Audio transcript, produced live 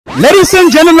Ladies and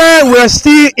gentlemen, we're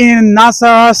still in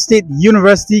Nasarawa State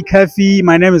University Keffi.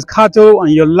 My name is Kator,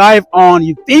 and you're live on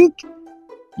You Think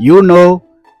You Know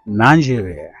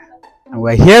Nigeria. And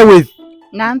we're here with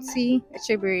Nancy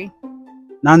Echebiri.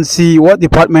 Nancy, what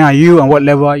department are you and what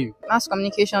level are you? Mass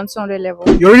communication 200 level.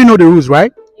 You already know the rules,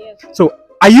 right? Yes. So,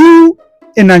 are you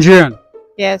a Nigerian?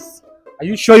 Yes. Are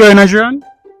you sure you're a Nigerian?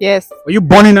 Yes. Were you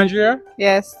born in Nigeria?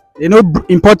 Yes. They no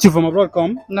import you from abroad,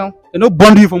 come? No. They no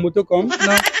bond you from motor, come?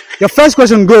 No. Your first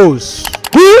question goes,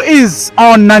 who is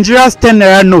on Nigeria's 10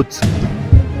 Naira note?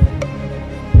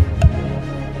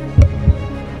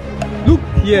 Look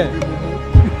here.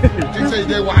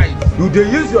 Do they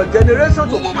use your generation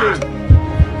to play?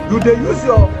 Do they use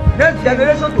your next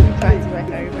generation to play?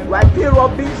 You are doing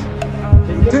rubbish.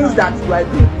 Things that you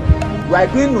are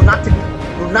doing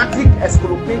lunatic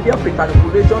encyclopedia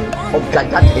manipulation of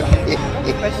Jajate.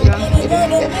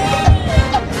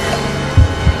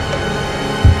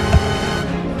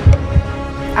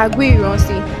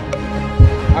 Agui-Ironsi.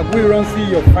 Agui-Ironsi,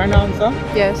 your final answer?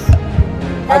 Yes.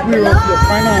 Agui-Ironsi, your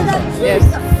final answer? Yes.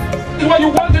 When you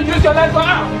want to use your life for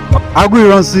now.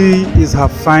 Agui-Ironsi is her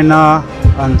final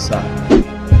answer.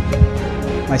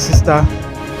 My sister,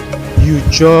 you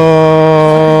just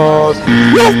lost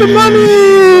the money!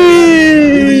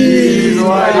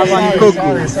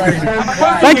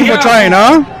 Thank you for trying,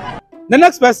 huh? The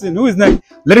next person, who is next?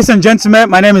 Ladies and gentlemen,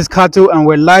 my name is Kator, and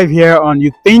we're live here on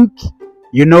You Think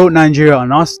You Know Nigeria on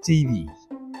NOSTV. And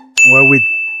we're with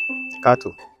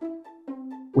Kator.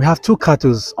 We have two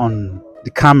Kators on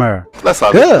the camera. Let's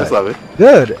have Good. it. Let's have it.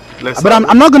 Good. But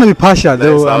I'm not going to be partial,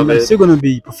 though. I'm still going to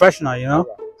be professional, you know?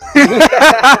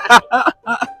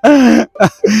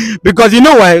 Because you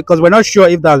know why? Because we're not sure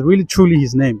if that's really truly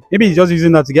his name. Maybe he's just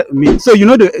using that to get me. So you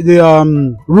know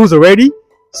the rules already.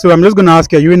 So I'm just going to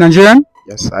ask you, are you a Nigerian?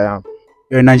 Yes, I am.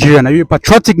 You're a Nigerian. Are you a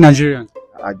patriotic Nigerian?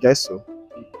 I guess so.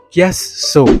 Yes,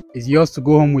 so it's yours to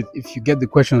go home with if you get the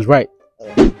questions right.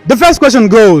 The first question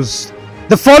goes,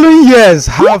 the following years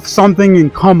have something in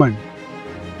common.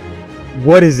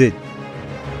 What is it?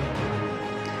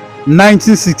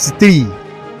 1963,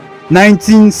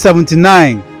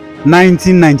 1979,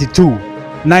 1992,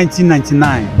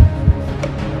 1999.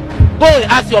 Go and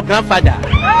ask your grandfather.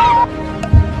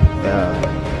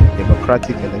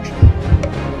 Democratic election.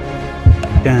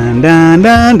 Dun, dun,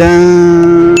 dun,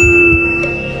 dun.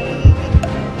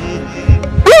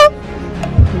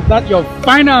 Is that your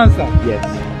final answer? Yes.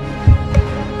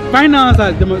 Final answer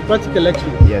is democratic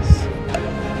election. Yes.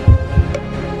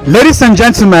 Ladies and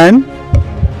gentlemen,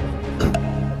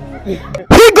 he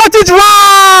got it right!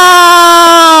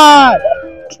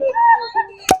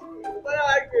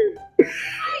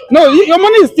 No, your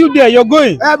money is still there. You're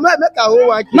going. Now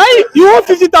you want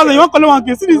 50,000. You want to call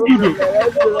 1K. See this video.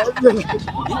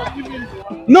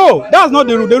 No, that's not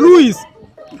the rule. The rule is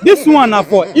this one are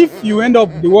for if you end up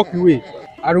the walk away.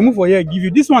 I remove for here. Give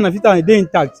you this one. 50,000 day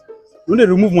intact. You don't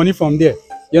remove money from there.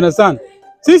 You understand?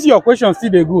 Since your question still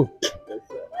they go,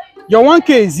 your 1K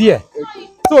is here.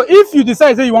 So if you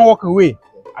decide say you want to walk away,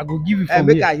 I go give you from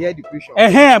here. I hear the question.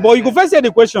 But you go first hear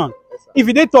the question. If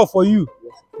it ain't tough for you,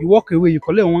 you walk away, you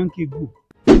collect 1K, go.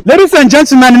 Ladies and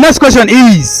gentlemen, the next question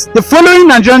is, the following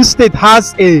Nigerian state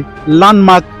has a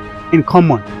landmark in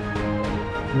common.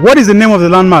 What is the name of the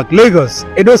landmark? Lagos,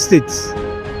 Edo State,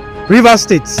 Rivers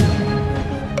State.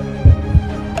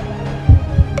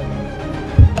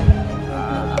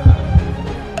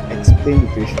 Explain the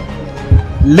question.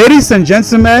 Ladies and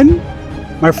gentlemen,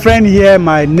 my friend here,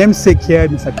 my namesake here,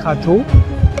 Mr. Kator,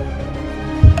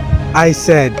 I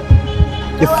said,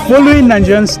 the following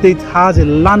Nigerian state has a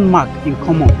landmark in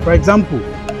common. For example,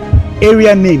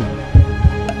 area name,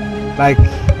 like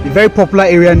a very popular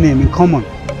area name in common.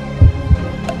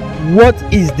 What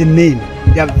is the name?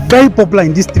 They are very popular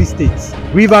in these three states: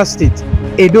 Rivers State,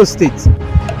 Edo State,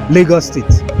 Lagos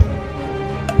State.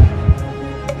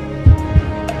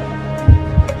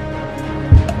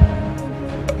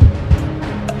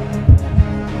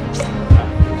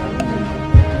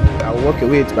 I'll walk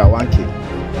away by 1K.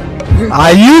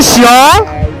 Are you sure?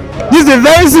 This is a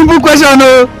very simple question,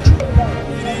 no?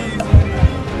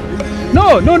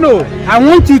 No. I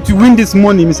want you to win this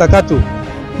money, Mr. Kator.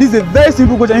 This is a very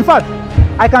simple question. In fact,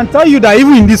 I can tell you that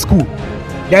even in this school,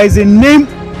 there is a name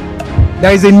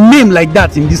like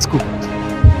that in this school.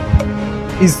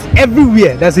 It's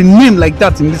everywhere. There's a name like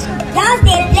that in this school. Just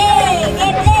they play.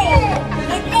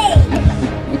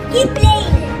 Keep playing.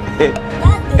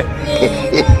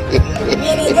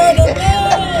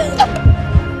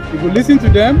 You go listen to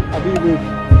them, and then you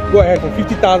go ahead for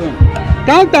 50,000.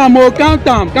 Count them, oh, count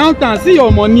them. See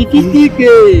your money,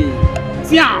 50K.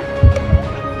 See am.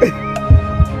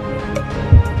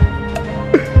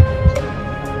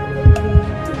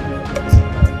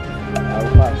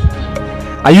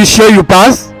 Are you sure you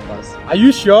pass? Pass. Are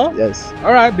you sure? Yes.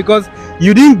 All right, because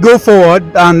you didn't go forward,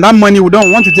 and that money we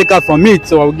don't want to take out from it,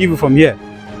 so I will give you from here.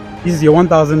 This is your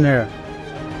 1,000 naira.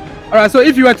 All right, so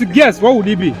if you were to guess, what would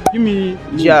it be? Give me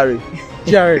GRA.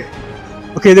 GRA.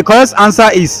 Okay, the correct answer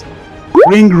is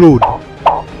Ring Road.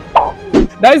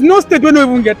 There is no state where no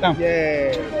even get them.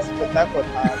 Yes.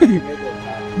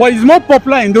 But it's more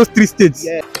popular in those 3 states.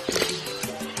 Yeah.